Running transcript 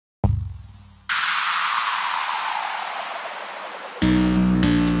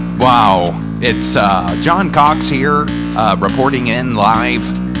Yo, it's JonCox here, reporting in live.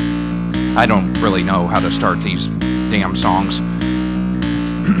 I don't really know how to start these damn songs.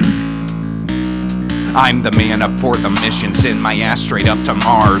 I'm the man up for the mission, send my ass straight up to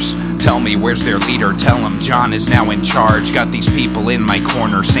Mars. Tell me where's their leader, tell him John is now in charge. Got these people in my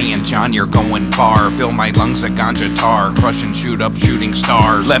corner saying, John, you're going far. Fill my lungs a ganja tar, crush and shoot up shooting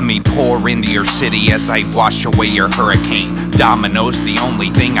stars. Let me pour into your city as I wash away your hurricane. Domino's the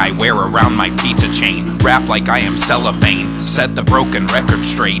only thing I wear around my pizza chain. Rap like I am cellophane, set the broken record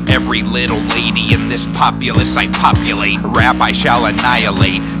straight. Every little lady in this populace I populate. Rap I shall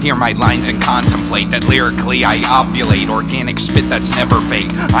annihilate, hear my lines and contemplate that lyrically I ovulate. Organic spit that's never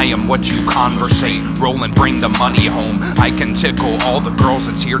fake, I am what you conversate. Roll and bring the money home, I can tickle all the girls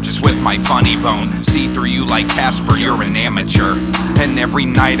that's here just with my funny bone. See through you like Casper, you're an amateur. And every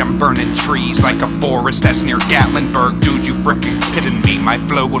night I'm burning trees like a forest that's near Gatlinburg. Dude, you frickin' kidding me? My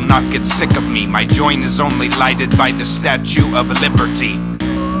flow will not get sick of me. My joint is only lighted by the Statue of Liberty.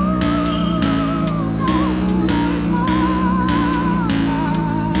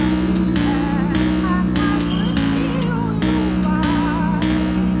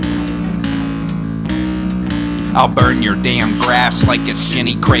 I'll burn your damn grass like it's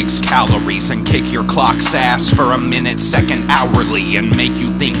Jenny Craig's calories, and kick your clock's ass for a minute, second, hourly, and make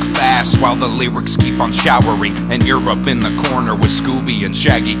you think fast while the lyrics keep on showering. And you're up in the corner with Scooby and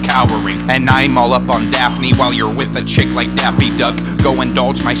Shaggy cowering, and I'm all up on Daphne while you're with a chick like Daffy Duck. Go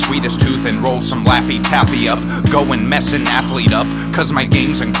indulge my sweetest tooth and roll some Laffy Taffy up. Go and mess an athlete up, cause my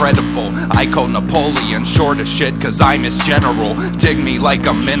game's incredible. I call Napoleon short as shit cause I'm his general. Dig me like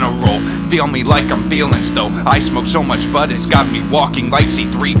a mineral, feel me like I'm feelings though. I smoke so much bud it's got me walking like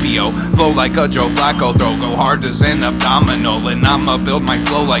C-3PO. Flow like a Joe Flacco though, go hard as an abdominal. And I'ma build my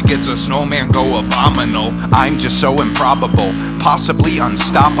flow like it's a snowman, go abominable. I'm just so improbable, possibly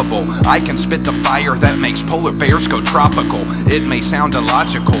unstoppable. I can spit the fire that makes polar bears go tropical. It may sound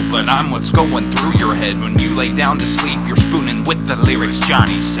illogical, but I'm what's going through your head. When you lay down to sleep, you're spooning with the lyrics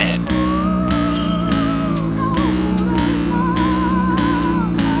Johnny said.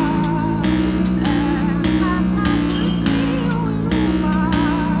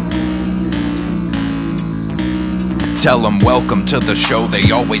 Tell them welcome to the show, they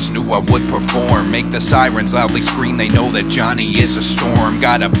always knew I would perform. Make the sirens loudly scream, they know that Johnny is a storm.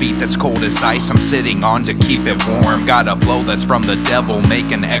 Got a beat that's cold as ice, I'm sitting on to keep it warm. Got a flow that's from the devil,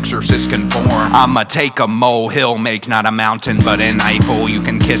 make an exorcist conform. I'ma take a molehill, make not a mountain but an Eiffel. You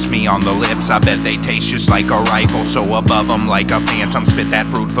can kiss me on the lips, I bet they taste just like a rifle. So above them like a phantom, spit that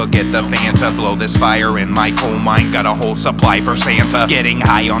fruit, forget the Fanta. Blow this fire in my coal mine, got a whole supply for Santa. Getting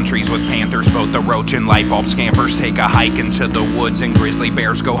high on trees with panthers, both the roach and light bulb scampers. Take a hike into the woods and grizzly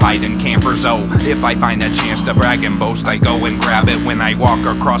bears go hide in campers. Oh, if I find a chance to brag and boast, I go and grab it. When I walk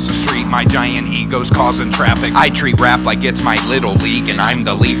across the street, my giant ego's causing traffic. I treat rap like it's my little league, and I'm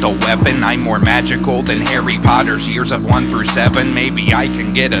the lethal weapon. I'm more magical than Harry Potter's years of 1 through 7. Maybe I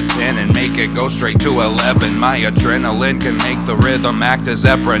can get a 10 and make it go straight to 11. My adrenaline can make the rhythm act as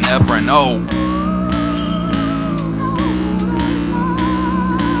epinephrine. Oh.